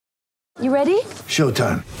You ready?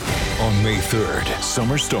 Showtime. On May 3rd,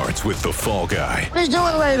 summer starts with The Fall Guy. Let's do it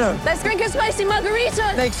later. Let's drink a spicy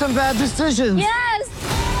margarita. Make some bad decisions. Yes.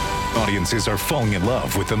 Audiences are falling in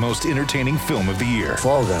love with the most entertaining film of the year.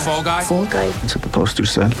 Fall Guy. Fall Guy? Fall Guy. That's what the poster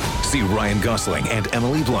said. See Ryan Gosling and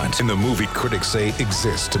Emily Blunt in the movie critics say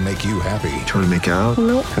exists to make you happy. Trying to make it out?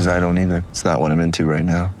 Nope. Because I don't either. It's not what I'm into right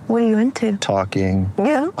now. What are you into? Talking.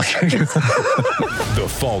 Yeah. The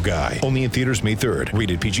Fall Guy. Only in theaters May 3rd.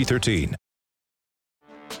 Rated PG-13.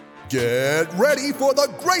 Get ready for the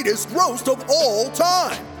greatest roast of all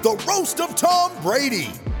time. The Roast of Tom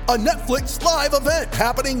Brady. A Netflix live event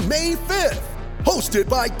happening May 5th. Hosted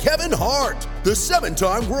by Kevin Hart. The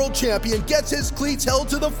 7-time world champion gets his cleats held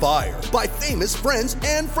to the fire by famous friends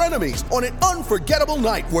and frenemies on an unforgettable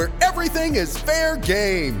night where everything is fair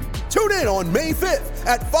game. Tune in on May 5th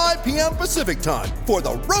at 5 p.m. Pacific time for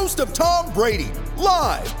the Roast of Tom Brady.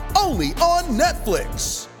 Live only on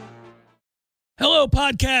Netflix. Hello,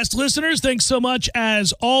 podcast listeners. Thanks so much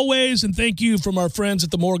as always, and thank you from our friends at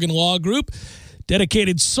the Morgan Law Group,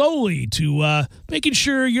 dedicated solely to making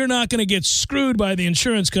sure you're not going to get screwed by the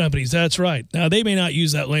insurance companies. That's right. Now, they may not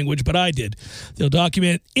use that language, but I did. They'll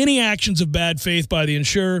document any actions of bad faith by the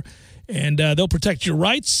insurer, and they'll protect your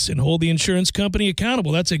rights and hold the insurance company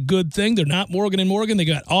accountable. That's a good thing. They're not Morgan & Morgan. They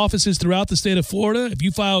got offices throughout the state of Florida. If you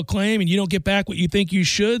file a claim and you don't get back what you think you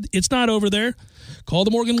should, it's not over there. Call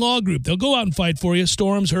the Morgan Law Group. They'll go out and fight for you.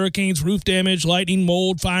 Storms, hurricanes, roof damage, lightning,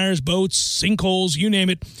 mold, fires, boats, sinkholes, you name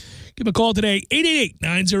it. Give them a call today,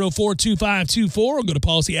 888-904-2524, or go to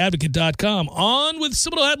policyadvocate.com. On with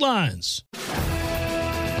Seminole Headlines.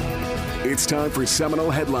 It's time for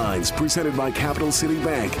Seminole Headlines, presented by Capital City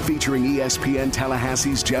Bank, featuring ESPN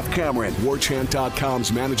Tallahassee's Jeff Cameron,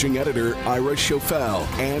 WarChant.com's managing editor, Ira Schofel,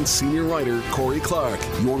 and senior writer, Corey Clark.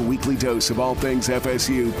 Your weekly dose of all things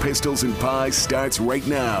FSU, Pistols, and Pies starts right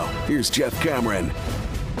now. Here's Jeff Cameron.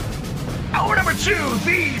 Hour number 2,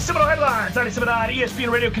 the Seminole Headlines, 97.9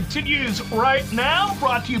 ESPN Radio continues right now,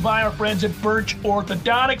 brought to you by our friends at Birch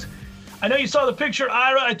Orthodontics. I know you saw the picture,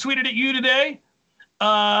 Ira. I tweeted at you today.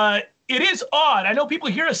 It is odd. I know people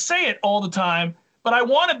hear us say it all the time, but I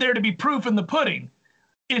wanted there to be proof in the pudding.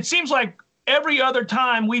 It seems like every other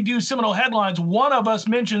time we do Seminole Headlines, one of us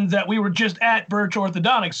mentions that we were just at Birch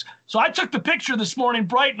Orthodontics. So I took the picture this morning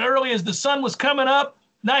bright and early as the sun was coming up.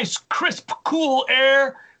 Nice, crisp, cool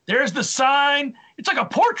air. There's the sign. It's like a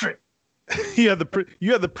portrait. You had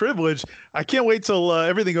the privilege. I can't wait till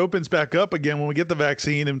everything opens back up again when we get the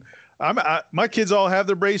vaccine. And my kids all have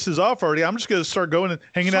their braces off already. I'm just going to start going and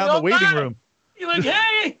hanging out in the waiting room. You're like,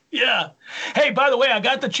 hey, yeah. Hey, by the way, I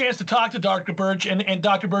got the chance to talk to Dr. Birch and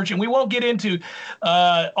Dr. Birch, and we won't get into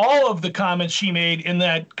all of the comments she made in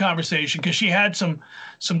that conversation because she had some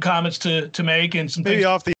comments to make and some maybe things.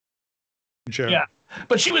 off the show. Yeah,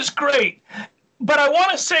 but she was great. But I want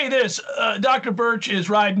to say this, Dr. Birch is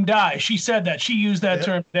ride and die. She said that. She used that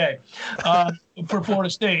term today for Florida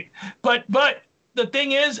State. But the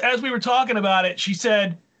thing is, as we were talking about it, she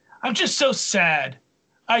said, I'm just so sad.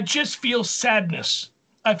 I just feel sadness.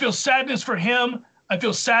 I feel sadness for him. I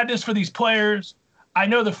feel sadness for these players. I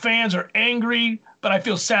know the fans are angry, but I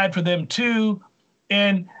feel sad for them too.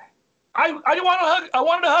 And I wanted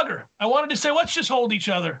to hug her. I wanted to say, let's just hold each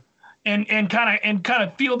other and kind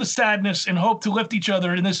of feel the sadness and hope to lift each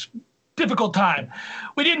other in this difficult time.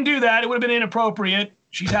 We didn't do that. It would have been inappropriate.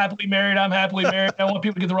 She's happily married. I'm happily married. I don't want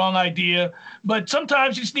people to get the wrong idea. But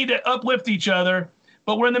sometimes you just need to uplift each other.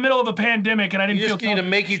 But we're in the middle of a pandemic, and I didn't feel need to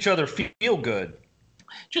make each other feel good.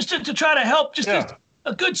 Just to try to help, just a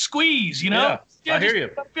good squeeze, you know? Yeah, I hear you.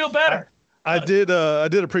 Feel better. I did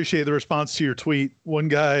appreciate the response to your tweet. One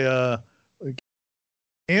guy,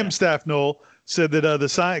 Staff Noel, said that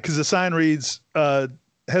the sign reads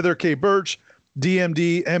Heather K. Birch,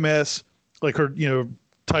 DMD, MS, like her,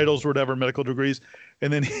 titles or whatever, medical degrees.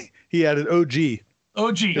 And then he added OG.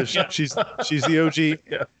 OG. Yeah. She's the OG.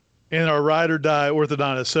 Yeah. And our ride or die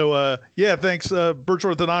orthodontist. So thanks.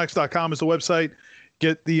 BirchOrthodontics.com is the website.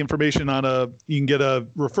 Get the information on you can get a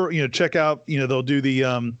check out, they'll do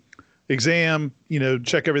the exam,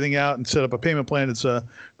 check everything out and set up a payment plan. It's a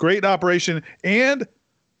great operation. And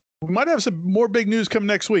we might have some more big news coming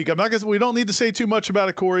next week. We don't need to say too much about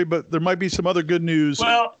it, Corey, but there might be some other good news.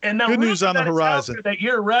 Well, and the good news on the horizon that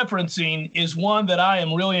you're referencing is one that I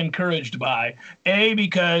am really encouraged by.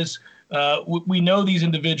 Because we know these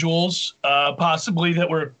individuals, possibly that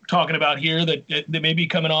we're talking about here that may be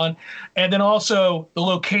coming on, and then also the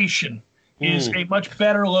location is a much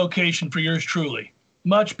better location for yours truly.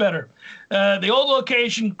 Much better. The old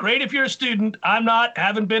location, great if you're a student. I'm not.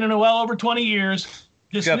 Haven't been in well over 20 years.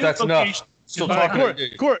 This Jeff, new that's location, enough. Still talking.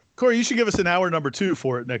 Corey, you should give us an hour number 2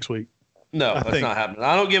 for it next week. No, that's not happening.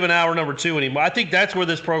 I don't give an hour number 2 anymore. I think that's where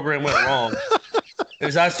this program went wrong.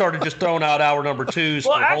 Is I started just throwing out hour number 2s.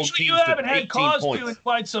 Well, for whole actually, you teams haven't had cause points. to in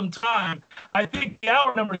quite some time. I think the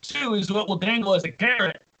hour number 2 is what will dangle as a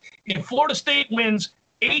carrot. If Florida State wins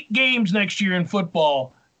 8 games next year in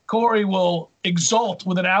football, Corey will exult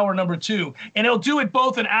with an hour number 2, and he'll do it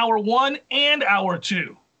both in hour 1 and hour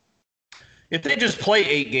 2. If they just play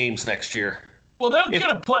 8 games next year. Well, they're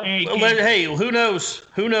going to play 8 games. Hey, who knows?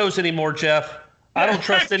 Who knows anymore, Jeff? I don't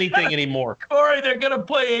trust anything anymore. Corey, they're going to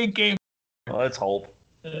play 8 games. Well, let's hope.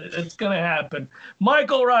 It's going to happen.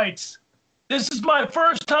 Michael writes, this is my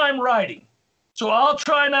first time writing, so I'll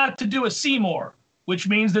try not to do a Seymour, which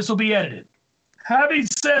means this will be edited. Having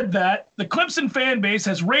said that, the Clemson fan base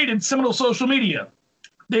has raided Seminole social media.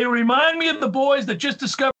 They remind me of the boys that just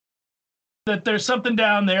discovered that there's something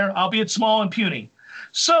down there, albeit small and puny.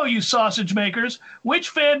 So, you sausage makers, which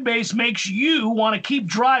fan base makes you want to keep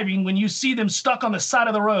driving when you see them stuck on the side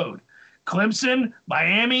of the road? Clemson,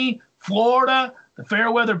 Miami, Florida, the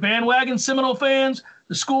Fairweather bandwagon Seminole fans,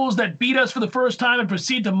 the schools that beat us for the first time and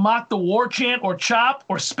proceed to mock the war chant or chop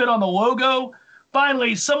or spit on the logo?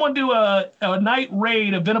 Finally, someone do a night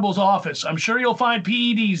raid of Venable's office. I'm sure you'll find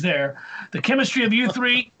PEDs there. The chemistry of you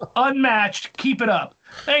three, unmatched. Keep it up.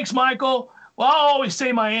 Thanks, Michael. Well, I'll always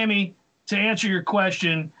say Miami to answer your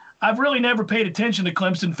question. I've really never paid attention to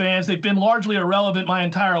Clemson fans. They've been largely irrelevant my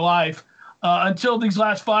entire life. Until these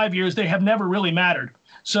last 5 years, they have never really mattered.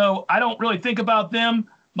 So I don't really think about them.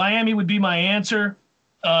 Miami would be my answer.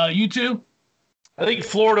 You two? I think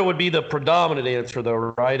Florida would be the predominant answer,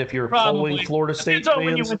 though, right? If you're polling Florida State fans.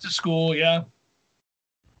 When you went to school, yeah.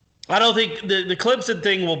 I don't think the Clemson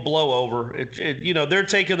thing will blow over. They're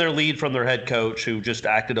taking their lead from their head coach, who just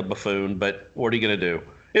acted a buffoon. But what are you going to do?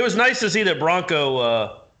 It was nice to see that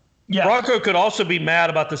Bronco could also be mad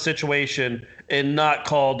about the situation and not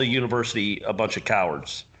call the university a bunch of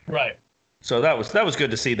cowards. Right. So that was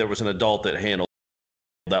good to see. There was an adult that handled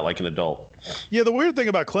that like an adult. Yeah, the weird thing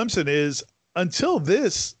about Clemson is until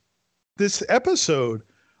this episode,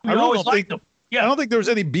 I don't think there was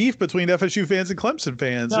any beef between FSU fans and Clemson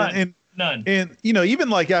fans. None. And even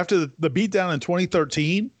like after the beatdown in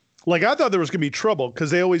 2013, like I thought there was going to be trouble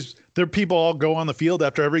because their people all go on the field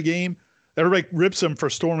after every game. Everybody rips them for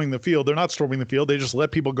storming the field. They're not storming the field. They just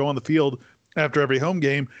let people go on the field after every home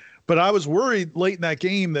game. But I was worried late in that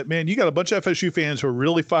game that, man, you got a bunch of FSU fans who are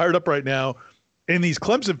really fired up right now. And these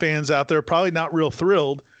Clemson fans out there probably not real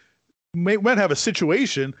thrilled. Might have a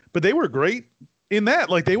situation, but they were great in that.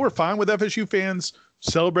 Like they were fine with FSU fans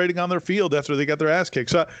celebrating on their field after they got their ass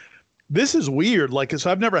kicked. So this is weird. Like,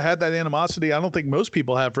 so I've never had that animosity. I don't think most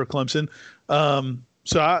people have for Clemson.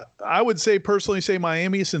 So I would personally say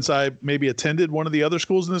Miami, since I maybe attended one of the other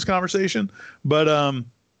schools in this conversation. But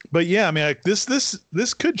yeah, I mean,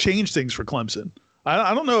 this could change things for Clemson.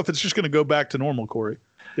 I don't know if it's just going to go back to normal, Corey.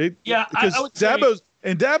 Because I would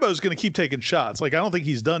Dabo's going to keep taking shots. Like, I don't think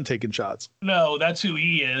he's done taking shots. No, that's who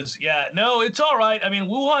he is. Yeah, no, it's all right. I mean,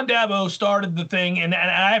 Wuhan Dabo started the thing, and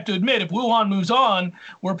I have to admit, if Wuhan moves on,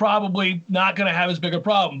 we're probably not going to have as big a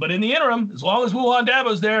problem. But in the interim, as long as Wuhan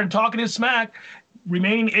Dabo's there and talking his smack,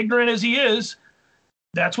 remaining ignorant as he is,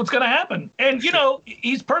 that's what's going to happen. And,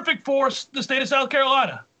 he's perfect for the state of South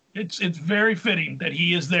Carolina. It's very fitting that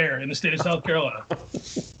he is there in the state of South Carolina.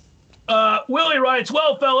 Willie writes,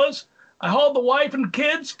 well, fellas, I hauled the wife and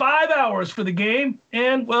kids 5 hours for the game,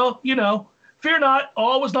 and, well, fear not,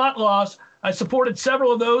 all was not lost. I supported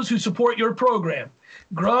several of those who support your program.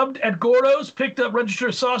 Grubbed at Gordo's, picked up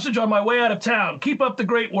registered sausage on my way out of town. Keep up the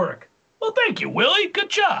great work. Well, thank you, Willie.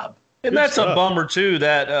 Good job. And that's a bummer, too,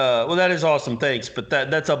 that that is awesome, thanks, but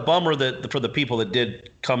that's a bummer that for the people that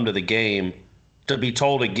did come to the game to be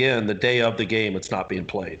told again the day of the game it's not being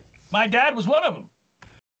played. My dad was one of them.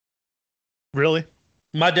 Really?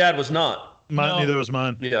 My dad was not. Neither was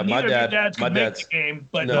mine. Yeah, my dad's could make the game,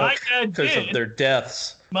 but my dad did. Because of their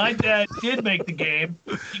deaths. My dad did make the game.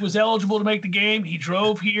 He was eligible to make the game. He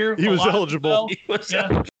drove here. He was eligible.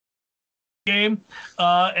 Game,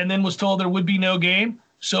 and then was told there would be no game.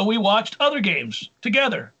 So we watched other games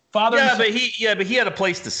together. But he had a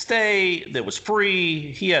place to stay that was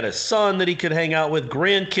free. He had a son that he could hang out with,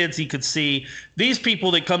 grandkids he could see. These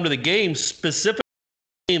people that come to the game specifically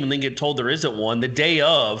and then get told there isn't one the day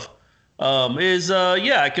of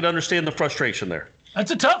I could understand the frustration there.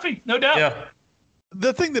 That's a toughie, no doubt. Yeah.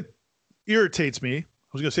 The thing that irritates me, I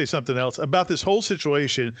was going to say something else about this whole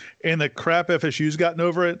situation and the crap FSU's gotten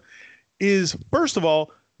over it is, first of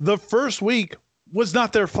all, the first week was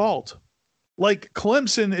not their fault. Like,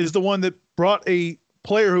 Clemson is the one that brought a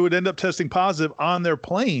player who would end up testing positive on their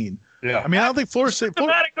plane. Yeah. I mean, I don't think Florida State.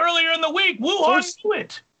 Earlier in the week, Wuhan knew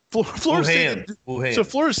it. Florida State. Wuhan. So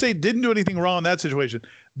Florida State didn't do anything wrong in that situation.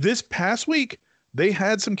 This past week, they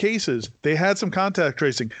had some cases. They had some contact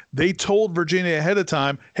tracing. They told Virginia ahead of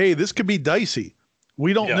time, hey, this could be dicey.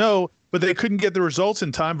 We don't know, but they couldn't get the results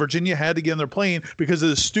in time. Virginia had to get on their plane because of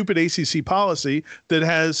the stupid ACC policy that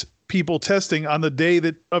has people testing on the day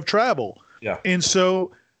of travel. Yeah. And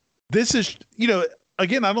so this is,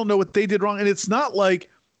 again, I don't know what they did wrong. And it's not like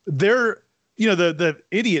they're, the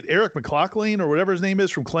idiot Eric McLaughlin or whatever his name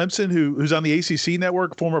is from Clemson, who's on the ACC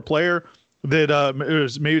network, former player that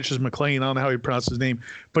maybe it's just McLean. I don't know how he pronounced his name,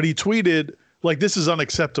 but he tweeted like, this is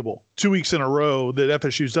unacceptable. 2 weeks in a row that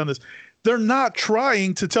FSU's done this. They're not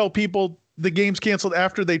trying to tell people the game's canceled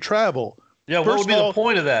after they travel. Yeah, what would be the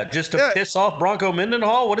point of that? Just to piss off Bronco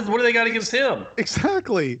Mendenhall? What do they got against him?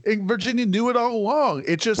 Exactly. And Virginia knew it all along.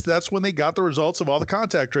 That's when they got the results of all the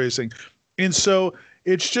contact tracing. And so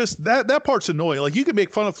it's just that part's annoying. Like, you can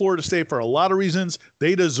make fun of Florida State for a lot of reasons.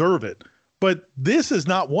 They deserve it. But this is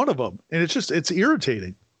not one of them. And it's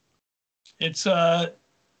irritating. It's not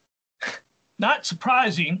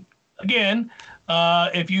surprising. Again,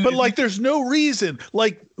 there's no reason.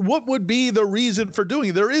 Like, what would be the reason for doing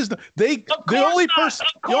it? There is no. The only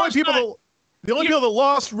people that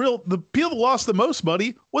lost the most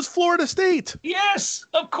money was Florida State. Yes,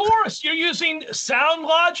 of course. You're using sound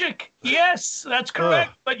logic. Yes, that's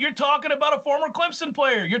correct. But you're talking about a former Clemson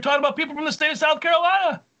player. You're talking about people from the state of South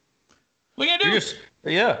Carolina. What can you do?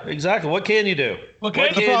 Yeah, exactly. What can you do? What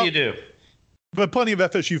can you do? But plenty of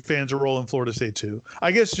FSU fans are rolling Florida State too.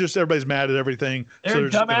 I guess just everybody's mad at everything. They're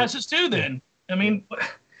dumbasses too then. I mean,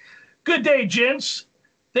 good day, gents.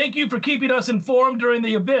 Thank you for keeping us informed during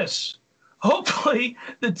the abyss. Hopefully,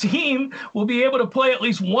 the team will be able to play at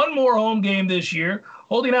least one more home game this year,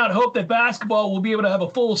 holding out hope that basketball will be able to have a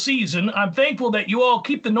full season. I'm thankful that you all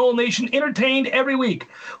keep the Noel Nation entertained every week.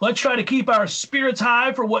 Let's try to keep our spirits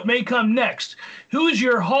high for what may come next. Who's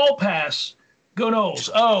your hall pass? Go Noles.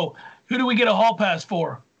 Oh, who do we get a hall pass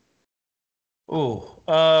for? Well,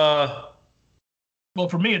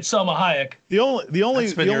 for me, it's Selma Hayek.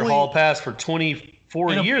 That's been your hall pass for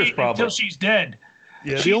 24 years, probably. Until she's dead.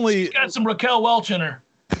 Yeah, she's got some Raquel Welch in her.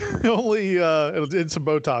 And some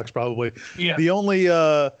Botox probably. Yeah. The only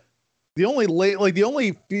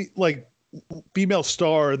female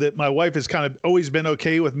star that my wife has kind of always been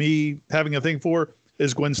okay with me having a thing for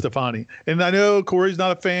is Gwen Stefani. And I know Corey's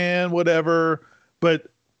not a fan, whatever, but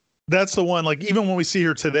that's the one. Like, even when we see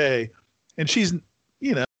her today, and she's a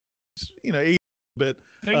bit.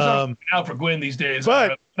 Things are out for Gwen these days.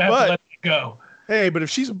 But I have to let it go. Hey, but if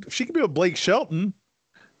she could be with Blake Shelton,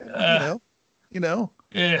 just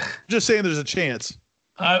saying, there's a chance.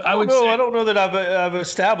 I would say, I don't know that I've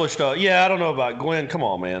established. I don't know about Gwen. Come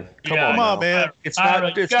on, man. Come on, man. It's not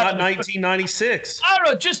 1996.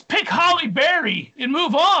 Ira, just pick Holly Berry and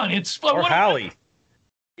move on. Or Hallie.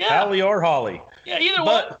 Yeah. Hallie or Holly. Yeah, either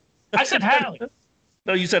one. I said Hallie.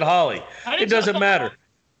 No, you said Holly. It doesn't matter.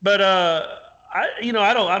 But I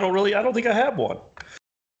don't think I have one.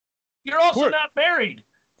 You're also not married.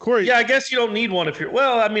 Corey. Yeah, I guess you don't need one if you're.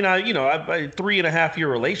 Well, I mean, I 3.5 year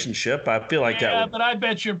relationship. I feel like that. Yeah, but I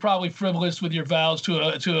bet you're probably frivolous with your vows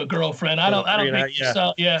to a girlfriend. I don't think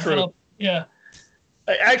so. Yeah. True. Yeah.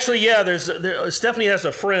 Actually, yeah. Stephanie has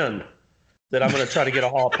a friend that I'm going to try to get a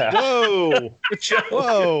hall pass. Whoa.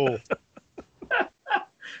 Whoa.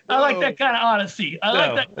 I like that kind of honesty.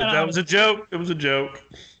 That was a joke. It was a joke.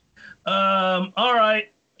 All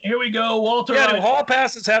right. Here we go. Walter. Yeah, do hall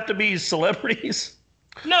passes have to be celebrities?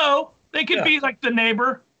 No, they could be like the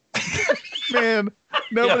neighbor. Man,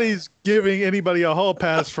 nobody's giving anybody a hall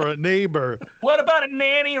pass for a neighbor. What about a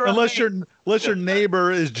nanny or unless your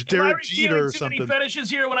neighbor is Derek Jeter or something? Too many fetishes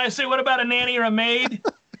here when I say what about a nanny or a maid?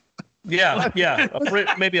 Yeah.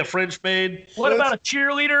 Maybe a French maid. What about a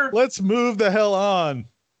cheerleader? Let's move the hell on.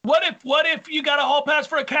 What if you got a hall pass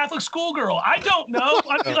for a Catholic schoolgirl? I don't know.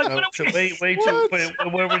 I'd be like, what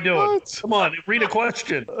are we doing? What? Come on, read a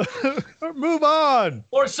question. Move on.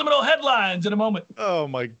 Or Seminole headlines in a moment. Oh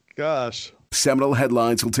my gosh. Seminole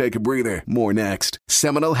Headlines will take a breather. More next.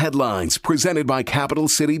 Seminole Headlines, presented by Capital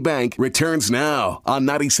City Bank, returns now on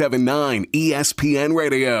 97.9 ESPN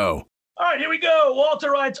Radio. All right, here we go. Walter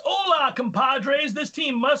writes, "Hola, compadres. This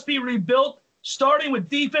team must be rebuilt, starting with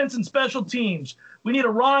defense and special teams. We need a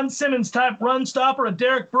Ron Simmons-type run stopper, a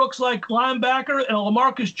Derek Brooks-like linebacker, and a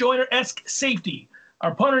LaMarcus Joyner-esque safety.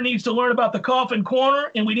 Our punter needs to learn about the coffin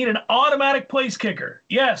corner, and we need an automatic place kicker.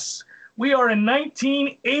 Yes, we are in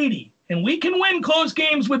 1980, and we can win close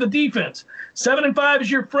games with the defense. 7-5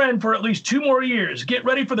 is your friend for at least 2 more years. Get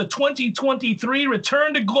ready for the 2023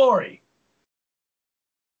 return to glory."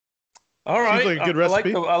 All right. Seems like a good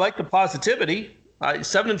recipe. I like the positivity.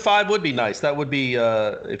 7-5 would be nice. That would be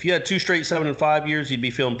if you had 2 straight 7-5 years, you'd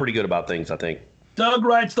be feeling pretty good about things, I think. Doug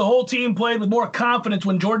writes, the whole team played with more confidence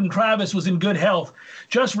when Jordan Travis was in good health.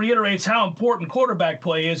 Just reiterates how important quarterback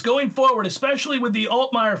play is. Going forward, especially with the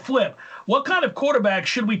Altmaier flip, what kind of quarterback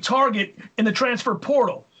should we target in the transfer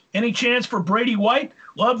portal? Any chance for Brady White?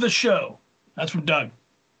 Love the show. That's from Doug.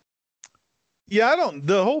 Yeah,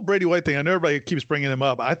 the whole Brady White thing, I know everybody keeps bringing him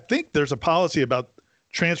up. I think there's a policy about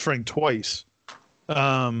transferring twice.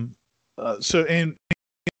 And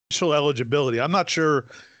initial eligibility. I'm not sure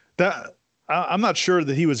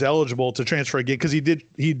that he was eligible to transfer again because he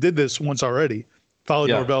did this once already,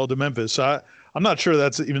 followed Norvell to Memphis. So I'm not sure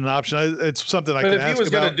that's even an option. It's something I can ask about. But if he was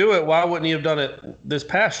going to do it, why wouldn't he have done it this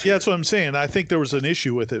past year? Yeah, that's what I'm saying. I think there was an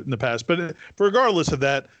issue with it in the past. But regardless of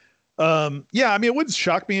that, it wouldn't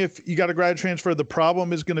shock me if you got a grad transfer. The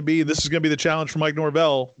problem is going to be, this is going to be the challenge for Mike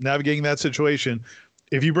Norvell, navigating that situation.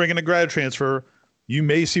 If you bring in a grad transfer, you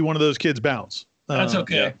may see one of those kids bounce. That's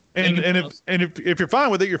okay. And if you're fine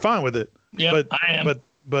with it, you're fine with it. Yeah, I am.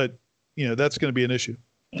 But that's going to be an issue.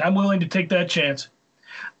 I'm willing to take that chance.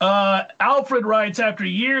 Alfred writes, after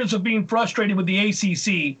years of being frustrated with the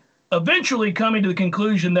ACC, eventually coming to the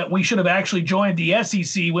conclusion that we should have actually joined the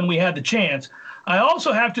SEC when we had the chance, I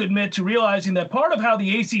also have to admit to realizing that part of how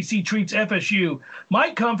the ACC treats FSU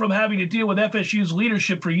might come from having to deal with FSU's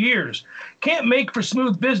leadership for years. Can't make for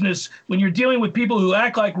smooth business when you're dealing with people who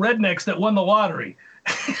act like rednecks that won the lottery.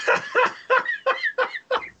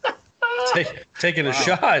 Taking a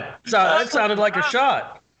shot. That sounded like a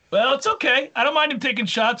shot. Well, it's okay. I don't mind him taking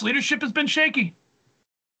shots. Leadership has been shaky.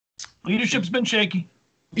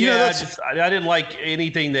 Yeah, I didn't like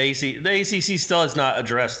anything the ACC still has not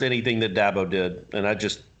addressed anything that Dabo did, and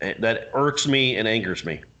that irks me and angers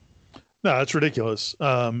me. No, it's ridiculous.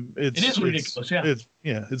 It is ridiculous.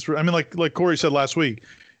 I mean, like Corey said last week,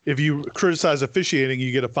 if you criticize officiating,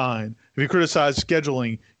 you get a fine. If you criticize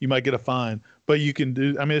scheduling, you might get a fine. But you can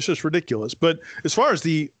do. I mean, it's just ridiculous. But as far as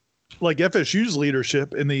the FSU's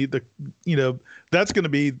leadership and the that's going to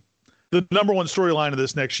be the number one storyline of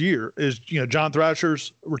this next year is, John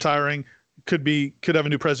Thrasher's retiring, could have a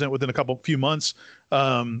new president within few months.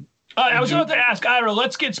 I was about to ask Ira,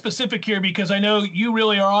 let's get specific here because I know you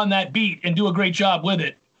really are on that beat and do a great job with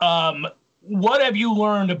it. What have you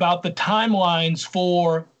learned about the timelines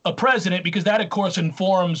for a president? Because that, of course,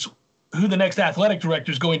 informs who the next athletic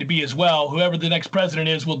director is going to be as well. Whoever the next president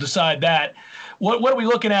is will decide that. What are we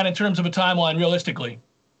looking at in terms of a timeline realistically?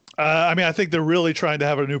 I think they're really trying to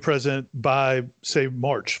have a new president by, say,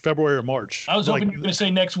 February or March. I was hoping you were going to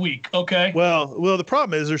say next week. Okay. Well, the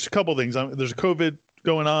problem is there's a couple things. There's a COVID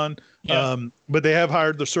going on, but they have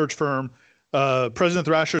hired the search firm. President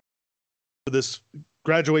Thrasher for this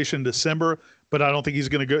graduation in December, but I don't think he's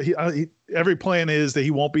going to go. Every plan is that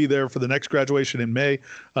he won't be there for the next graduation in May.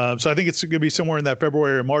 So I think it's going to be somewhere in that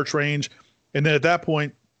February or March range. And then at that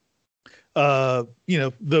point,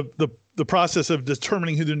 the process of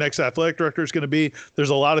determining who the next athletic director is going to be. There's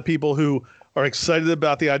a lot of people who are excited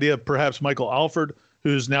about the idea of perhaps Michael Alford,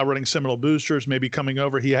 who's now running Seminole Boosters, maybe coming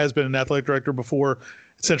over. He has been an athletic director before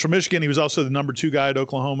at Central Michigan. He was also the number 2 guy at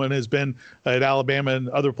Oklahoma and has been at Alabama and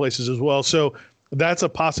other places as well. So that's a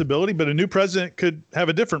possibility, but a new president could have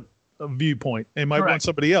a different viewpoint and might want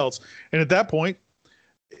somebody else. And at that point,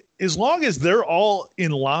 as long as they're all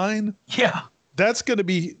in line, is going to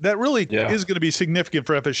be significant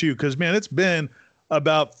for FSU because, man, it's been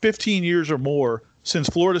about 15 years or more since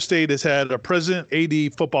Florida State has had a president,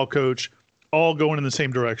 AD, football coach all going in the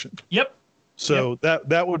same direction. Yep. So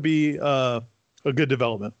that would be a good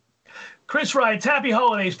development. Chris writes, happy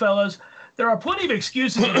holidays, fellas. There are plenty of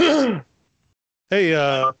excuses. Hey,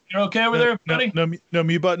 you're okay over there, buddy? No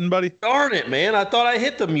mute button, buddy? Darn it, man. I thought I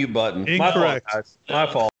hit the mute button. Incorrect. My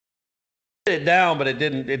fault. It down, but it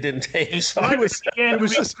didn't take. It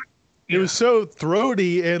was so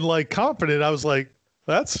throaty and confident. I was like,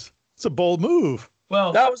 it's a bold move.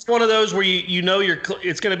 Well, that was one of those where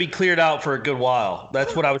it's going to be cleared out for a good while.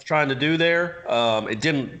 That's what I was trying to do there. It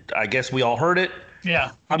didn't. I guess we all heard it.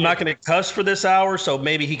 Yeah. I'm not going to cuss for this hour, so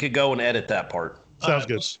maybe he could go and edit that part. Sounds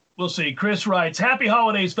good. We'll see. Chris writes, happy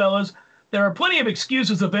holidays, fellas. There are plenty of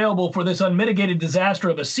excuses available for this unmitigated disaster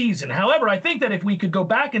of a season. However, I think that if we could go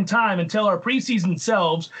back in time and tell our preseason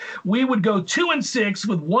selves, we would go 2-6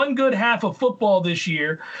 with one good half of football this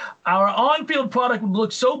year. Our on-field product would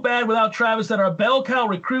look so bad without Travis that our bell cow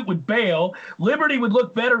recruit would bail. Liberty would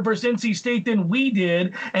look better versus NC State than we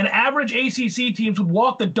did, and average ACC teams would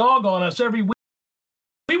walk the dog on us every week.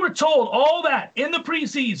 We were told all that in the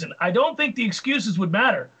preseason. I don't think the excuses would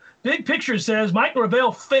matter. Big Picture says Mike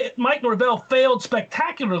Norvell failed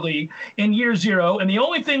spectacularly in year 0, and the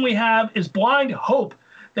only thing we have is blind hope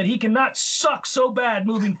that he cannot suck so bad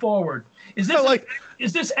moving forward. Is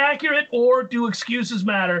this accurate, or do excuses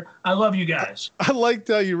matter? I love you guys. I liked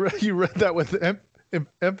how you read that with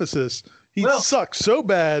emphasis. He sucks so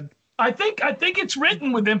bad. I think it's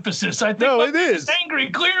written with emphasis. I think it is angry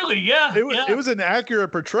clearly. Yeah, it was an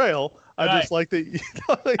accurate portrayal. I just like that.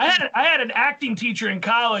 I had an acting teacher in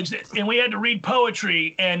college, and we had to read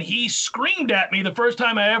poetry, and he screamed at me the first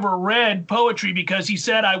time I ever read poetry because he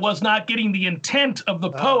said I was not getting the intent of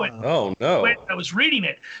the poet. Oh no! When I was reading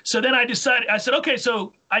it. So then I said, okay,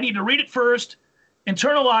 so I need to read it first,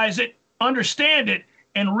 internalize it, understand it,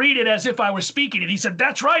 and read it as if I were speaking it. He said,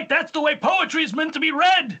 that's right. That's the way poetry is meant to be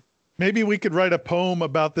read. Maybe we could write a poem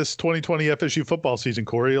about this 2020 FSU football season,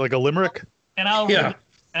 Corey, like a limerick. And I'll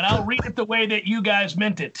read it the way that you guys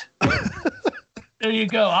meant it. There you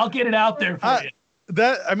go. I'll get it out there for you.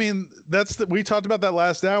 We talked about that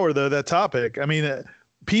last hour, though, that topic. I mean,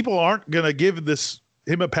 people aren't going to give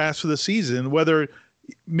him a pass for the season, whether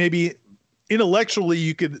maybe intellectually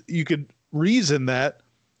you could reason that.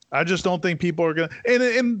 I just don't think people are going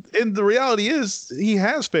to. And the reality is he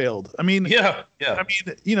has failed. I mean, yeah. I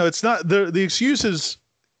mean, it's not the excuses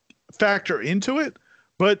factor into it,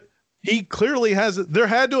 but he clearly has. There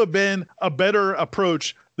had to have been a better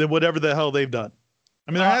approach than whatever the hell they've done.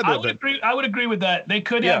 I mean, there had to have been. I would agree with that. They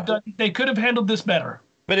could have done. They could have handled this better.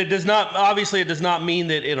 But it does not. Obviously, it does not mean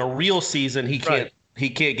that in a real season he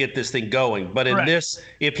can't get this thing going. But in this,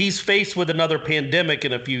 if he's faced with another pandemic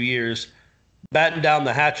in a few years, batten down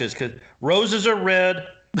the hatches, because roses are red,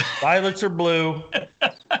 violets are blue.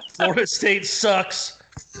 Florida State sucks.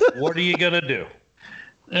 What are you gonna do?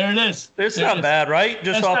 There it is. It's not bad, right?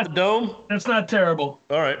 Just off the dome. That's not terrible.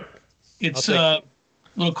 All right. It's a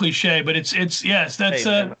little cliche, but it's yes. That's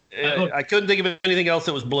I couldn't think of anything else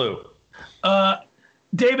that was blue.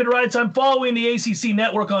 David writes, I'm following the ACC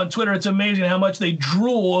network on Twitter. It's amazing how much they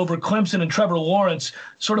drool over Clemson and Trevor Lawrence,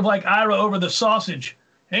 sort of like Ira over the sausage.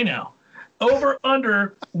 Hey now. Over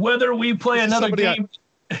under whether we play another game.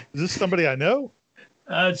 Is this somebody I know?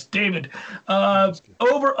 It's David.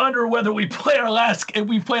 Over under whether we played our last game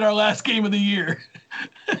of the year.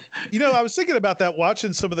 I was thinking about that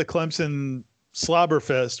watching some of the Clemson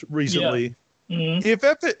Slobberfest recently. Yeah. Mm-hmm.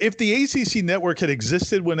 If the ACC network had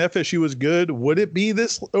existed when FSU was good, would it be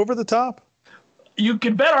this over the top? You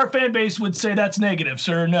can bet our fan base would say that's negative,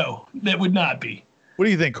 sir. No, that would not be. What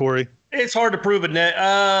do you think, Corey? It's hard to prove it.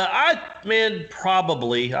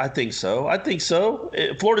 Probably. I think so.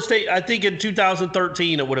 Florida State, I think in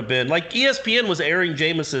 2013 it would have been like ESPN was airing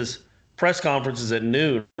Jameis's press conferences at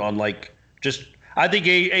noon on until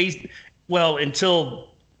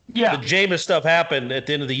the Jameis stuff happened at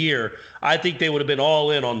the end of the year. I think they would have been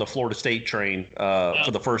all in on the Florida State train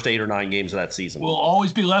for the first 8 or 9 games of that season. We'll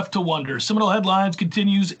always be left to wonder. Seminole Headlines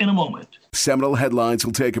continues in a moment. Seminole Headlines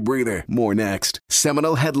will take a breather. More next.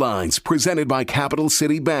 Seminole Headlines, presented by Capital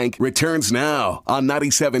City Bank, returns now on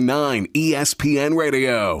 97.9 ESPN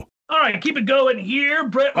Radio. All right, keep it going here.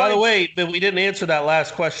 Brett. By the way, we didn't answer that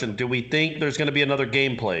last question. Do we think there's going to be another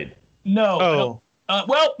game played? No. Oh.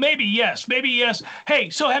 Well, maybe yes. Hey,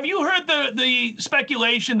 so have you heard the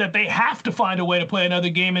speculation that they have to find a way to play another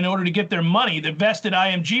game in order to get their money, the vested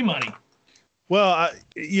IMG money? Well,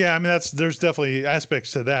 there's definitely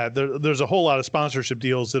aspects to that. There's a whole lot of sponsorship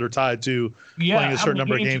deals that are tied to playing a certain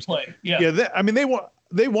number of games.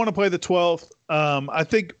 They want to play the 12th. I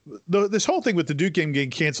think this whole thing with the Duke game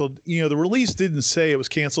getting canceled, the release didn't say it was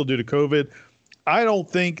canceled due to COVID. I don't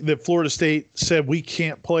think that Florida State said we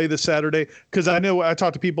can't play this Saturday, because I know I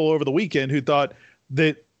talked to people over the weekend who thought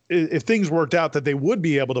that if things worked out that they would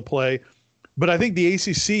be able to play. But I think the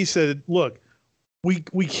ACC said, look,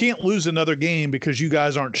 we can't lose another game because you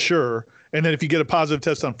guys aren't sure. And then if you get a positive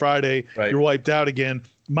test on Friday, you're wiped out again.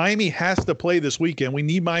 Miami has to play this weekend. We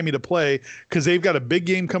need Miami to play because they've got a big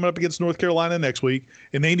game coming up against North Carolina next week,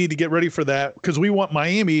 and they need to get ready for that because we want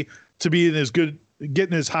Miami to be in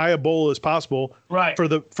getting as high a bowl as possible for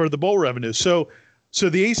the bowl revenue. So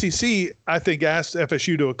the ACC, I think, asked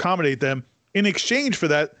FSU to accommodate them. In exchange for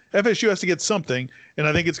that, FSU has to get something, and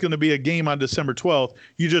I think it's going to be a game on December 12th.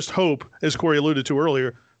 You just hope, as Corey alluded to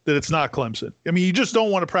earlier, that it's not Clemson. I mean, you just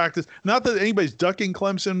don't want to practice. Not that anybody's ducking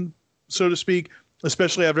Clemson, so to speak,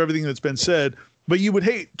 especially after everything that's been said, but you would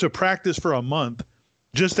hate to practice for a month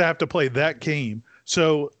just to have to play that game.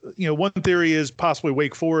 So, one theory is possibly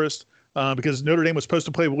Wake Forest, because Notre Dame was supposed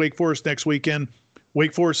to play Wake Forest next weekend.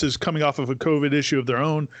 Wake Forest is coming off of a COVID issue of their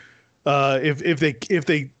own. If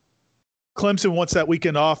Clemson wants that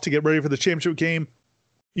weekend off to get ready for the championship game,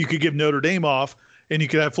 you could give Notre Dame off, and you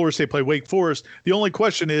could have Florida State play Wake Forest. The only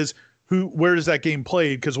question is where does that game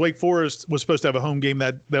played? Because Wake Forest was supposed to have a home game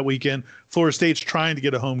that weekend. Florida State's trying to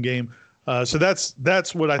get a home game. So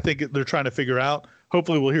that's what I think they're trying to figure out.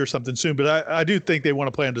 Hopefully we'll hear something soon, but I do think they want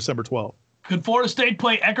to play on December 12th. Could Florida State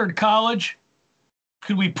play Eckerd College?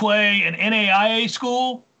 Could we play an NAIA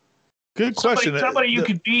school? Good question. Somebody you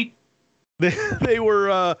could beat. They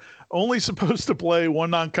were only supposed to play one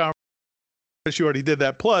non-conference. You already did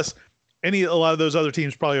that. Plus, a lot of those other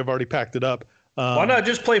teams probably have already packed it up. Why not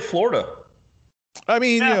just play Florida? I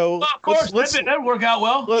mean, well, of course, that'd work out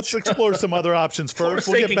well. Let's explore some other options first.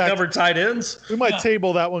 We'll get back. Cover tight ends. We might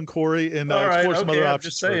table that one, Corey, and explore some other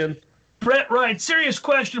options. Just saying. First. Brett writes, serious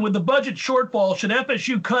question. With the budget shortfall, should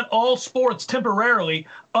FSU cut all sports temporarily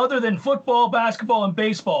other than football, basketball, and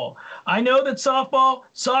baseball? I know that softball,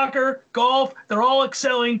 soccer, golf, they're all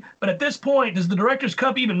excelling, but at this point, does the Director's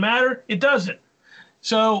Cup even matter? It doesn't.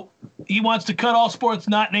 So he wants to cut all sports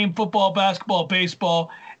not named football, basketball,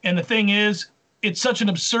 baseball. And the thing is, it's such an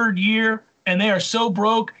absurd year, and they are so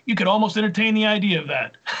broke, you could almost entertain the idea of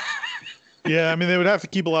that. Yeah, I mean, they would have to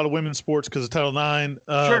keep a lot of women's sports because of Title IX.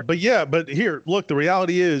 Sure. But here, look, the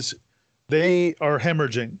reality is they are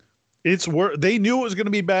hemorrhaging. They knew it was going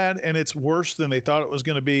to be bad, and it's worse than they thought it was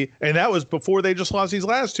going to be. And that was before they just lost these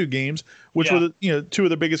last two games, which were two of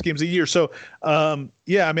the biggest games of the year. So, I mean,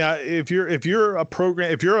 if you're a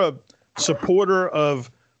program, if you're a supporter of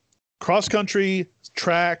cross country,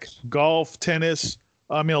 track, golf, tennis,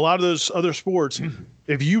 I mean, a lot of those other sports.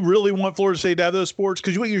 If you really want Florida State to have those sports,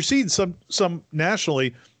 because what you're seeing some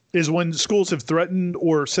nationally is when schools have threatened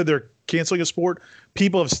or said they're canceling a sport,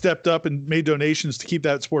 people have stepped up and made donations to keep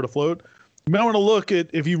that sport afloat. You might want to look at,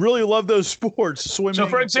 if you really love those sports, swimming. So,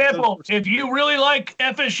 for example, if you really like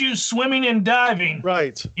FSU swimming and diving,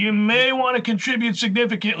 right, you may want to contribute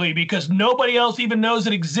significantly because nobody else even knows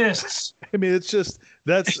it exists. I mean, it's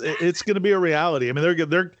going to be a reality. I mean,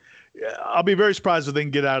 they're I'll be very surprised if they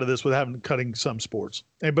can get out of this without cutting some sports.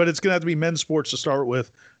 But it's going to have to be men's sports to start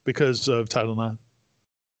with because of Title IX.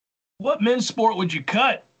 What men's sport would you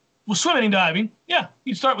cut? Well, swimming and diving. Yeah,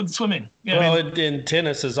 you start with swimming. Yeah. Well, and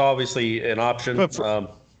tennis is obviously an option.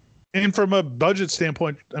 And from a budget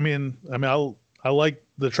standpoint, I mean, I like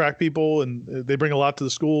the track people, and they bring a lot to the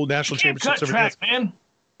school. National championships. Cut track, man.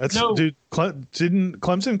 Dude. Didn't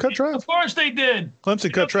Clemson cut track? Of course they did.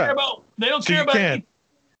 Clemson cut track. They don't care about.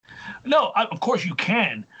 No, of course you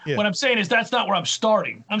can. Yeah. What I'm saying is that's not where I'm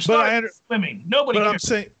starting. I'm starting with swimming. Nobody cares. I'm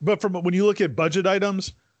saying, but when you look at budget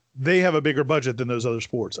items, they have a bigger budget than those other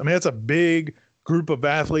sports. I mean, that's a big group of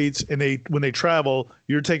athletes, and when they travel,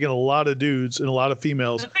 you're taking a lot of dudes and a lot of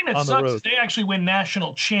females the thing that on sucks the road. Is they actually win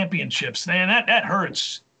national championships, man. That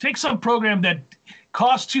hurts. Take some program that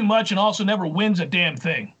costs too much and also never wins a damn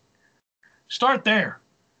thing. Start there.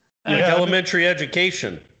 Elementary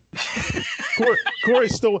education.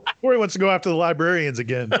 Corey wants to go after the librarians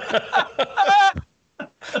again.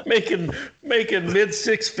 making mid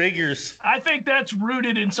six figures. I think that's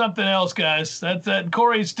rooted in something else, guys. That's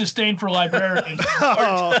Corey's disdain for librarians.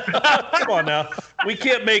 Come on now. We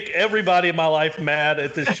can't make everybody in my life mad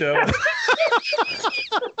at this show.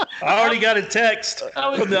 I already got a text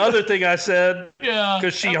from the other thing I said. Yeah.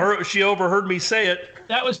 Because she overheard me say it.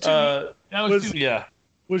 That was too. Yeah.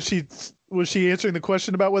 Was she answering the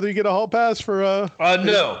question about whether you get a hall pass for?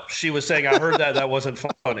 No, she was saying I heard that wasn't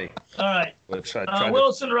funny. All right.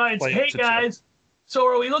 Wilson writes, "Hey guys, so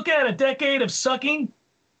are we looking at a decade of sucking?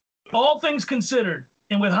 All things considered,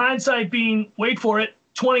 and with hindsight being, wait for it,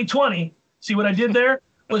 2020. See what I did there?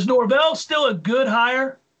 Was Norvell still a good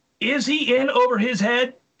hire? Is he in over his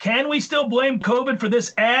head? Can we still blame COVID for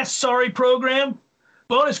this sorry program?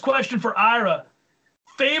 Bonus question for Ira: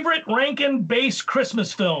 favorite Rankin-based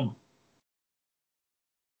Christmas film?"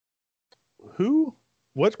 Who?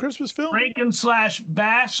 What Christmas film?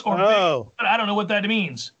 Rankin/Bass or I don't know what that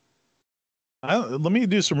means. Let me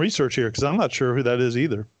do some research here because I'm not sure who that is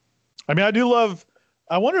either. I mean,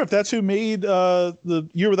 I wonder if that's who made the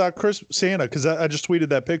Year Without Santa, because I just tweeted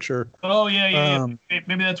that picture. Oh, yeah.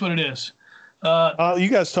 Maybe that's what it is. You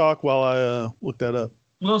guys talk while I look that up.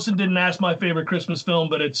 Wilson didn't ask my favorite Christmas film,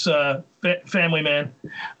 but it's Family Man.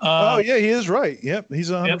 Yeah, he is right. Yep,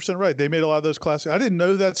 he's 100% right. They made a lot of those classics. I didn't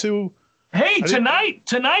know that's who. Hey,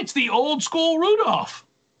 tonight's the old school Rudolph.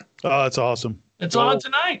 Oh, that's awesome. It's on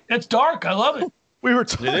tonight. It's dark. I love it. We were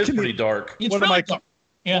talking. It is pretty dark. It's really dark.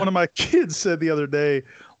 Yeah. One of my kids said the other day,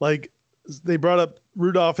 like, they brought up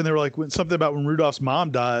Rudolph, and they were like, something about when Rudolph's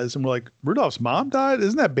mom dies, and we're like, Rudolph's mom died?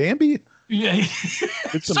 Isn't that Bambi? Yeah.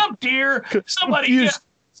 Some deer. Somebody.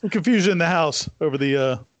 Some confusion in the house over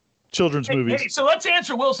the children's movies. Hey, so let's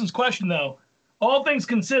answer Wilson's question, though. All things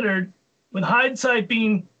considered, with hindsight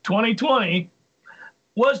being 2020,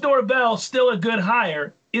 was Norvell still a good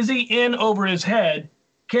hire? Is he in over his head?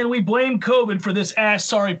 Can we blame COVID for this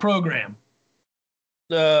sorry program?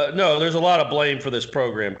 No, there's a lot of blame for this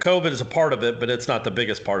program. COVID is a part of it, but it's not the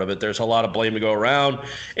biggest part of it. There's a lot of blame to go around,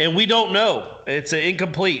 and we don't know. It's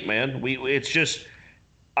incomplete, man. It's just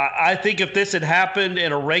I think if this had happened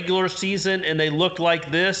in a regular season and they looked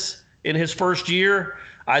like this in his first year,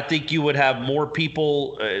 I think you would have more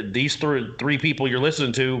people, these three people you're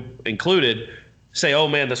listening to included, say, oh,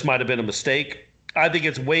 man, this might have been a mistake. I think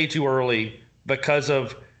it's way too early because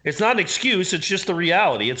of – it's not an excuse. It's just the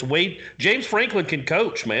reality. James Franklin can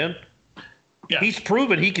coach, man. Yeah. He's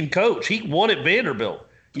proven he can coach. He won at Vanderbilt.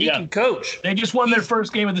 He can coach. They just won their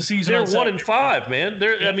first game of the season. They're 1-5, man.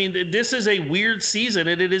 I mean, this is a weird season,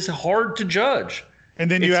 and it is hard to judge. And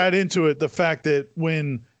then you add into it the fact that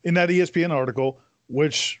when in that ESPN article,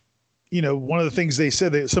 which, one of the things they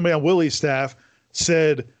said, that somebody on Willie's staff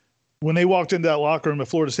said when they walked into that locker room at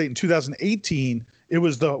Florida State in 2018, it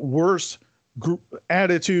was the worst group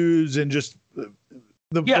attitudes and just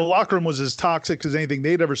the locker room was as toxic as anything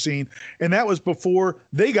they'd ever seen. And that was before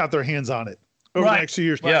they got their hands on it over the next 2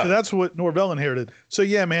 years. Yeah. So that's what Norvell inherited. So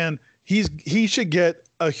yeah, man, he should get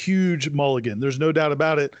a huge mulligan. There's no doubt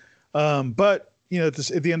about it. But at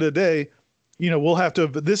the end of the day, we'll have to,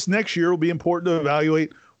 this next year will be important to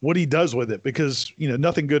evaluate what he does with it because,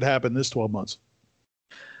 nothing good happened this 12 months.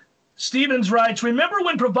 Stevens writes, remember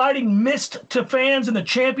when providing mist to fans in the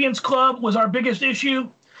Champions Club was our biggest issue?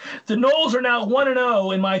 The Noles are now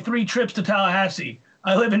 1-0 in my 3 trips to Tallahassee.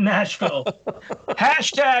 I live in Nashville.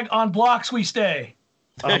 Hashtag on blocks we stay.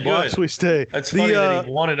 On blocks we stay. That's funny that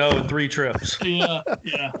he 1-0 in 3 trips.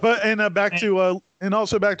 Yeah. But back to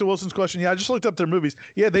Wilson's question. Yeah, I just looked up their movies.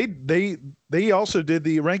 Yeah, they also did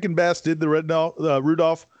the Rankin Bass did the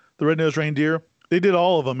Rudolph the Red-Nosed Reindeer. They did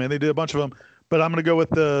all of them, man. They did a bunch of them. But I'm going to go with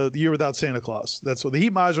the Year Without Santa Claus. That's what the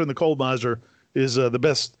Heat Miser and the Cold Miser is the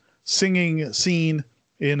best singing scene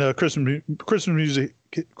in Christmas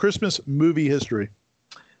movie history.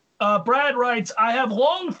 Brad writes, I have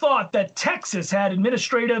long thought that Texas had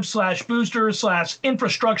administrative /booster /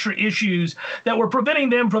 infrastructure issues that were preventing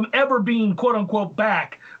them from ever being quote unquote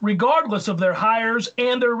back, regardless of their hires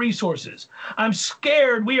and their resources. I'm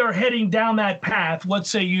scared we are heading down that path. What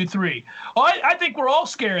say you three? I think we're all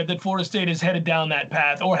scared that Florida State is headed down that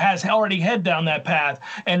path or has already headed down that path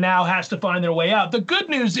and now has to find their way out. The good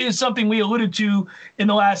news is something we alluded to in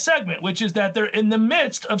the last segment, which is that they're in the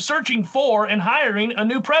midst of searching for and hiring a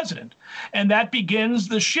new president. And that begins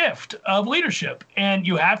the shift of leadership. And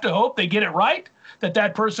you have to hope they get it right,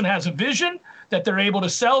 that person has a vision, that they're able to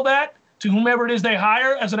sell that to whomever it is they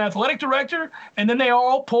hire as an athletic director, and then they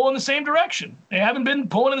all pull in the same direction. They haven't been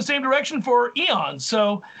pulling in the same direction for eons.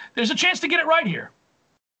 So there's a chance to get it right here.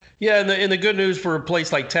 Yeah, and the good news for a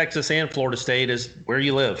place like Texas and Florida State is where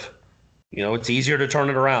you live. It's easier to turn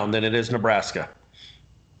it around than it is Nebraska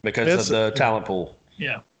because of the talent pool.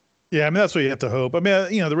 Yeah. Yeah, I mean, that's what you have to hope. I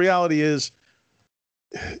mean, the reality is,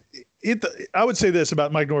 I would say this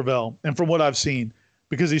about Mike Norvell, and from what I've seen,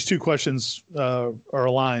 because these two questions are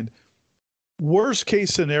aligned. Worst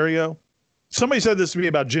case scenario, somebody said this to me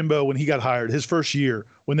about Jimbo when he got hired, his first year,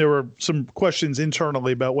 when there were some questions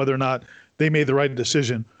internally about whether or not they made the right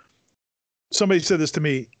decision. Somebody said this to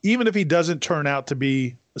me, even if he doesn't turn out to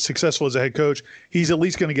be successful as a head coach, he's at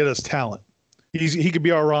least going to get us talent. He could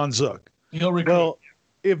be our Ron Zook. He'll recruit. Well,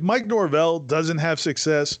 if Mike Norvell doesn't have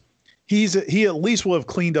success, he at least will have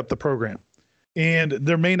cleaned up the program. And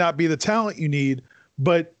there may not be the talent you need,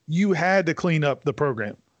 but you had to clean up the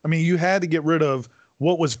program. I mean, you had to get rid of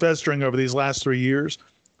what was festering over these last 3 years.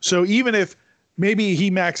 So even if maybe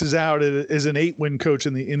he maxes out as an 8-win coach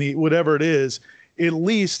in the whatever it is, at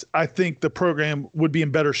least I think the program would be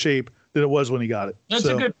in better shape than it was when he got it. That's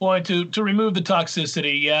a good point to remove the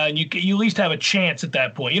toxicity. Yeah, and you at least have a chance at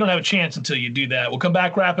that point. You don't have a chance until you do that. We'll come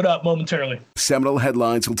back, wrap it up momentarily. Seminole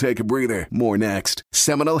Headlines will take a breather. More next.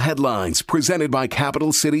 Seminole Headlines, presented by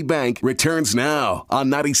Capital City Bank, returns now on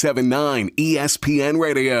 97.9 ESPN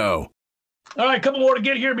Radio. All right, a couple more to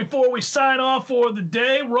get here before we sign off for the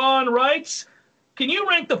day. Ron writes, can you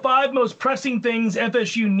rank the 5 most pressing things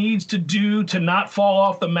FSU needs to do to not fall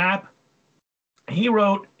off the map? He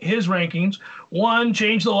wrote his rankings. 1,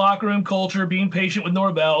 change the locker room culture, being patient with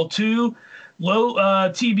Norvell. 2, low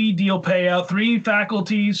TV deal payout. 3,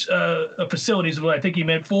 facilities, is what I think he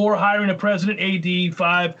meant. 4, hiring a president, AD.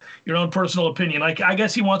 5, your own personal opinion. I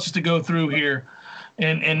guess he wants us to go through here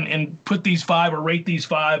and put these 5 or rate these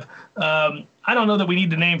 5. I don't know that we need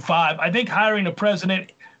to name 5. I think hiring a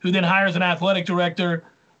president who then hires an athletic director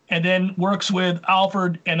and then works with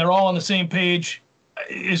Alford and they're all on the same page,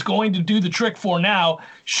 is going to do the trick for now,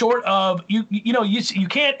 short of you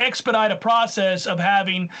can't expedite a process of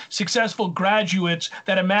having successful graduates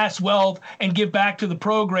that amass wealth and give back to the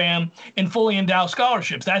program and fully endow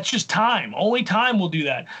scholarships. That's just time. Only time will do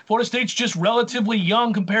that. Florida State's just relatively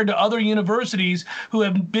young compared to other universities who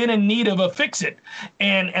have been in need of a fix-it.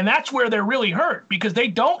 And that's where they're really hurt, because they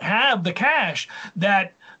don't have the cash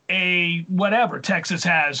that a whatever Texas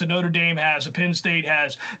has, a Notre Dame has, a Penn State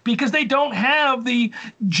has, because they don't have the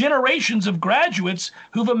generations of graduates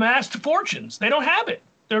who've amassed fortunes. They don't have it.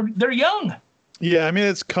 They're young. Yeah, I mean,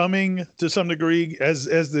 it's coming to some degree as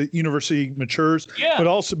the university matures. Yeah.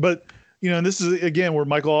 But and this is again where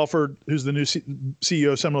Michael Alford, who's the new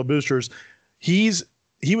CEO of Seminole Boosters,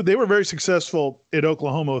 they were very successful at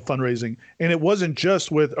Oklahoma with fundraising, and it wasn't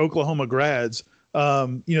just with Oklahoma grads.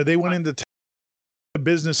 They went into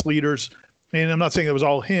business leaders, and I'm not saying it was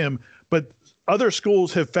all him, but other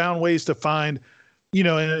schools have found ways to find,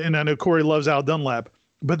 and I know Corey loves Al Dunlap,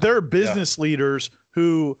 but there are business leaders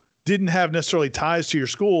who didn't have necessarily ties to your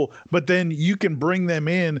school, but then you can bring them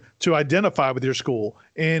in to identify with your school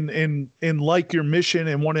and like your mission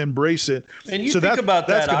and want to embrace it. And you think about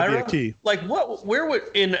that, that's Ira, be a key. Like where would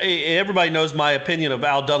everybody knows my opinion of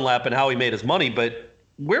Al Dunlap and how he made his money, but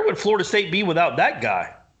where would Florida State be without that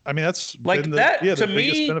guy? I mean, that's like that to the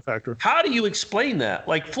me. Benefactor. How do you explain that?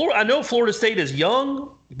 Like, I know Florida State is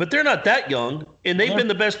young, but they're not that young, and they've been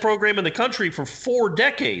the best program in the country for 4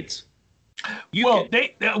 decades.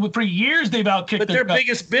 They for years they've outkicked. But their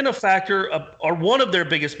biggest benefactor, or one of their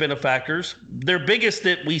biggest benefactors, their biggest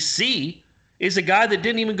that we see, is a guy that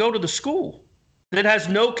didn't even go to the school, that has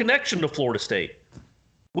no connection to Florida State,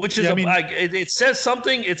 which is it says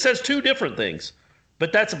something. It says 2 different things,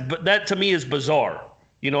 but that to me is bizarre.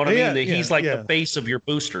 You know what I mean? That he's the face of your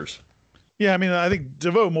boosters. Yeah, I mean, I think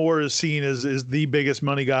DeVoe Moore is seen as the biggest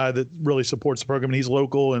money guy that really supports the program, and he's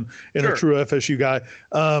local and a true FSU guy.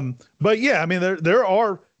 But yeah, I mean, there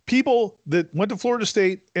are people that went to Florida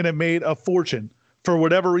State and have made a fortune. For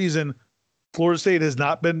whatever reason, Florida State has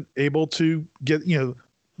not been able to get, the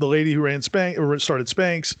lady who started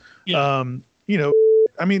Spanx. Yeah.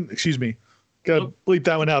 I mean, excuse me. Got to bleep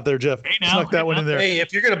that one out there, Jeff. Snuck that one in there. Hey,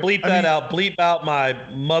 if you're going to bleep that out, bleep out my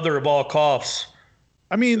mother of all coughs.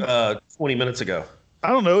 I mean, 20 minutes ago. I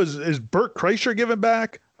don't know. Is Bert Kreischer giving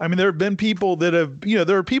back? I mean, there have been people that have,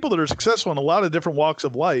 there are people that are successful in a lot of different walks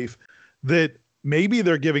of life that maybe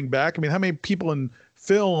they're giving back. I mean, how many people in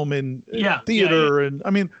film and theater and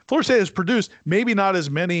I mean, Florida State has produced maybe not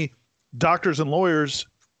as many doctors and lawyers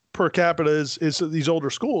per capita as these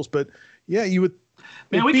older schools, but yeah, you would.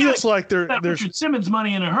 Man, it feels like there's Richard Simmons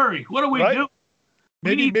money in a hurry. What do we do?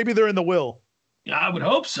 Maybe they're in the will. Yeah, I would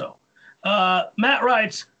hope so. Matt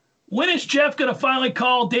writes, when is Jeff going to finally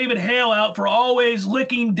call David Hale out for always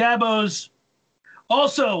licking Dabo's?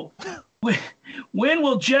 Also, when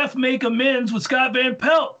will Jeff make amends with Scott Van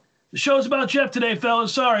Pelt? The show's about Jeff today,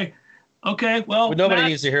 fellas. Sorry. Okay, well, nobody Matt,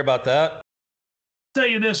 needs to hear about that. Tell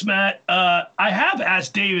you this, Matt. I have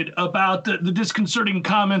asked David about the disconcerting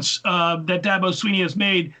comments that Dabo Swinney has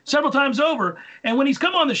made several times over. And when he's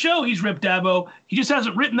come on the show, he's ripped Dabo. He just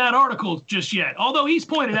hasn't written that article just yet. Although he's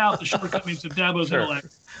pointed out the shortcomings of Dabo's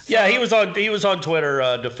intellect. Yeah, he was on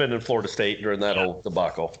Twitter defending Florida State during that whole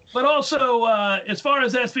debacle. But also, as far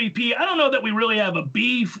as SVP, I don't know that we really have a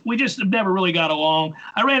beef. We just have never really got along.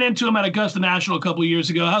 I ran into him at Augusta National a couple of years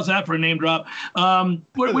ago. How's that for a name drop? That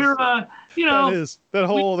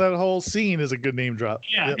whole scene is a good name drop.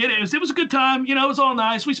 Yeah, It is. It was a good time. It was all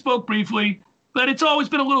nice. We spoke briefly, but it's always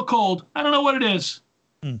been a little cold. I don't know what it is.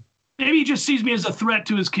 Maybe he just sees me as a threat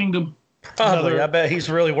to his kingdom. Probably. I bet he's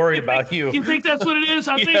really worried about you. You think that's what it is?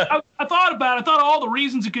 I think I thought about it. I thought all the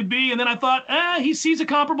reasons it could be, and then I thought, he sees a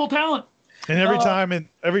comparable talent. And every time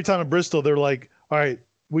in Bristol, they're like, all right,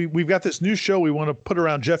 we've got this new show we want to put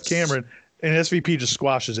around Jeff Cameron, and SVP just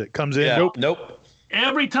squashes it. Comes in, nope.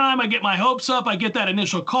 Every time I get my hopes up, I get that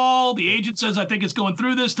initial call. The agent says, I think it's going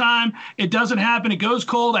through this time. It doesn't happen. It goes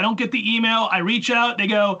cold. I don't get the email. I reach out. They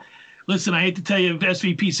go, listen, I hate to tell you, if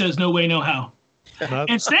SVP says no way, no how.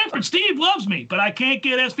 And Stanford Steve loves me, but I can't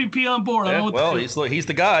get SVP on board. He's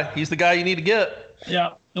the guy. He's the guy you need to get.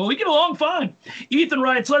 Yeah. Well, we get along fine. Ethan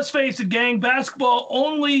writes, let's face it, gang, basketball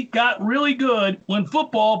only got really good when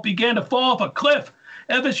football began to fall off a cliff.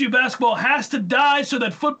 FSU basketball has to die so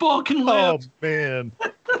that football can live. Oh, man.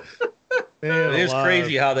 It is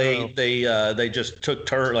crazy how they just took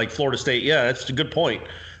turn, like Florida State. Yeah, that's a good point.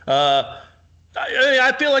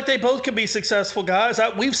 I feel like they both can be successful guys.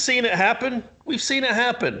 We've seen it happen.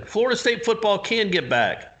 Florida State football can get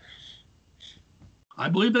back. I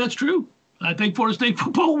believe that's true. I think Florida State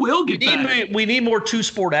football will get back. We need more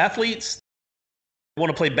 2-sport athletes. want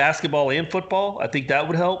to play basketball and football. I think that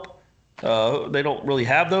would help. They don't really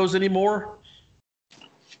have those anymore.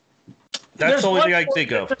 That's the only thing I can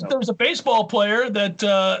think of. There's a baseball player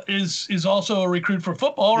that is also a recruit for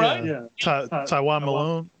football, right? Yeah. Taiwan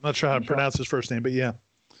Malone. Not sure how to pronounce his first name, but yeah.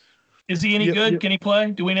 Is he any good? Can he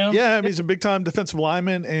play? Do we know? Yeah, I mean, he's a big-time defensive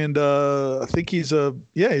lineman, and I think he's a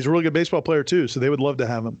really good baseball player too. So they would love to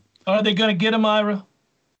have him. Are they going to get him, Ira?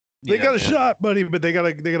 They got a shot, buddy, but they got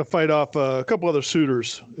to fight off a couple other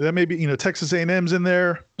suitors. That may be, Texas A&M's in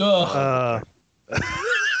there. That's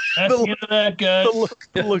the end of that, guys.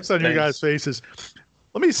 The looks on your guys' faces.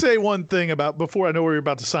 Let me say one thing before I know we're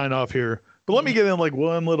about to sign off here, but let me get in like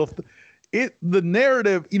one little. The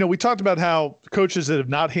narrative. We talked about how coaches that have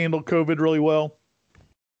not handled COVID really well.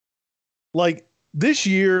 Like this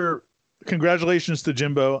year, congratulations to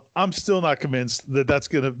Jimbo. I'm still not convinced that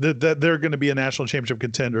that they're gonna be a national championship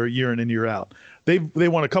contender year in and year out. They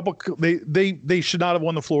won a couple. They should not have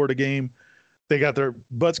won the Florida game. They got their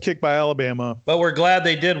butts kicked by Alabama. But we're glad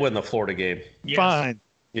they did win the Florida game. Yes. Fine.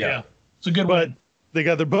 Yeah. It's a good win. They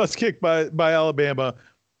got their butts kicked by Alabama,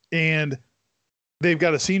 and they've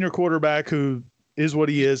got a senior quarterback who is what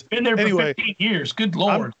he is. Been there for 15 years. Good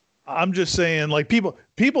Lord. I'm just saying, like, people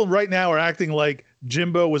right now are acting like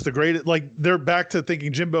Jimbo was the greatest. Like, they're back to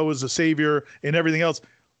thinking Jimbo was the savior and everything else.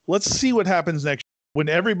 Let's see what happens next year when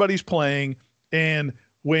everybody's playing and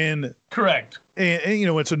when – correct. And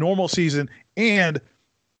it's a normal season. And,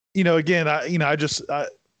 again,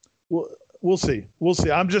 we'll see. We'll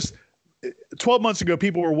see. 12 months ago,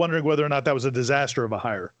 people were wondering whether or not that was a disaster of a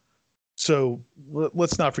hire. So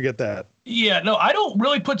let's not forget that. Yeah, no, I don't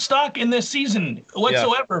really put stock in this season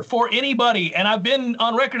whatsoever for anybody. And I've been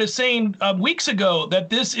on record as saying weeks ago that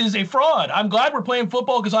this is a fraud. I'm glad we're playing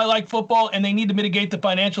football because I like football and they need to mitigate the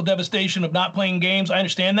financial devastation of not playing games. I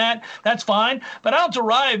understand that. That's fine. But I don't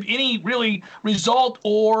derive any really result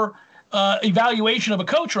or evaluation of a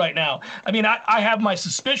coach right now. I mean, I have my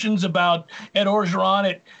suspicions about Ed Orgeron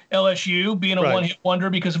at LSU being a one-hit wonder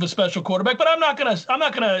because of a special quarterback, but I'm not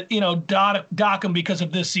gonna dock him because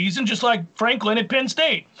of this season, just like Franklin at Penn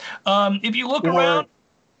State. If you look around,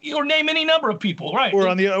 or name any number of people, right? Or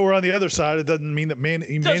on the other side, it doesn't mean that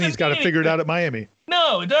Manny's got to figure it out at Miami.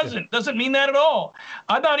 No, it doesn't. Yeah. Doesn't mean that at all.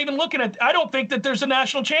 I'm not even looking at. I don't think that there's a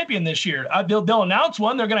national champion this year. They'll announce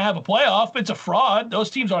one. They're going to have a playoff. It's a fraud. Those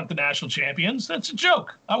teams aren't the national champions. That's a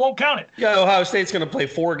joke. I won't count it. Yeah, Ohio State's going to play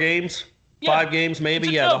 4 games. 5 games, maybe.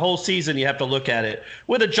 Yeah, the whole season you have to look at it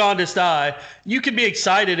with a jaundiced eye. You can be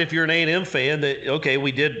excited if you're an A&M fan that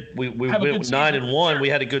we went 9-1. We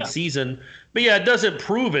had a good season. But yeah, it doesn't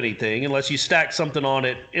prove anything unless you stack something on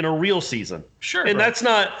it in a real season. Sure. And that's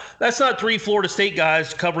not 3 Florida State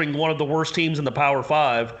guys covering one of the worst teams in the Power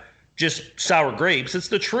 5, just sour grapes. It's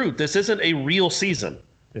the truth. This isn't a real season.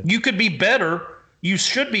 Yeah. You could be better. You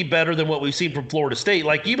should be better than what we've seen from Florida State.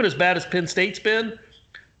 Like, even as bad as Penn State's been,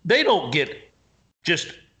 they don't get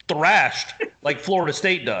just thrashed like Florida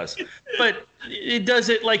State does. But it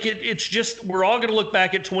doesn't, like, it's just, we're all going to look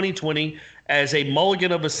back at 2020 as a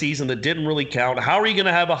mulligan of a season that didn't really count. How are you going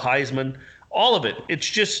to have a Heisman? All of it. It's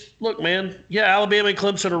just, look, man, Alabama and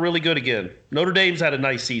Clemson are really good again. Notre Dame's had a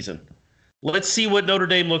nice season. Let's see what Notre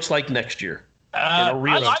Dame looks like next year.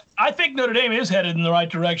 I think Notre Dame is headed in the right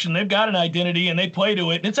direction. They've got an identity, and they play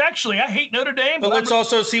to it. It's actually, I hate Notre Dame. But let's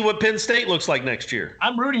also see what Penn State looks like next year.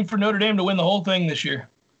 I'm rooting for Notre Dame to win the whole thing this year.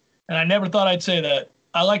 And I never thought I'd say that.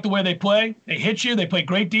 I like the way they play. They hit you. They play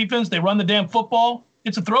great defense. They run the damn football.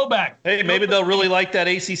 It's a throwback. Hey, maybe they'll really like that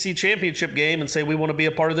ACC championship game and say we want to be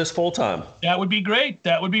a part of this full time. That would be great.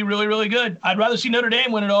 That would be really, really good. I'd rather see Notre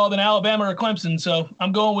Dame win it all than Alabama or Clemson. So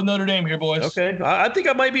I'm going with Notre Dame here, boys. Okay. I think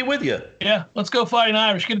I might be with you. Yeah. Let's go Fighting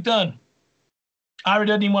Irish. Get it done. Ira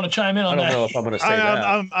doesn't even want to chime in on that. I don't know if I'm going to say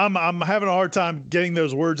that. I'm having a hard time getting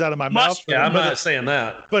those words out of my mouth. Yeah, I'm not saying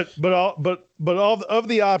that. But all of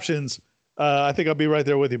the options, I think I'll be right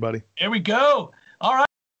there with you, buddy. Here we go. All right.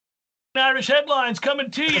 Irish headlines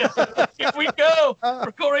coming to you. Here we go.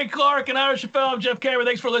 For Corey Clark and Irish FM, I'm Jeff Cameron.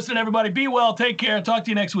 Thanks for listening, everybody. Be well. Take care. Talk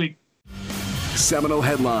to you next week. Seminole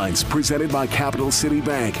Headlines, presented by Capital City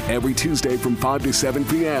Bank, every Tuesday from 5 to 7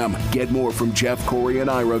 p.m. Get more from Jeff, Corey, and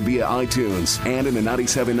Ira via iTunes and in the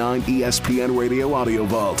 97.9 ESPN Radio Audio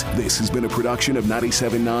Vault. This has been a production of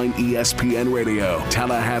 97.9 ESPN Radio,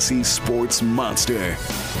 Tallahassee's sports monster.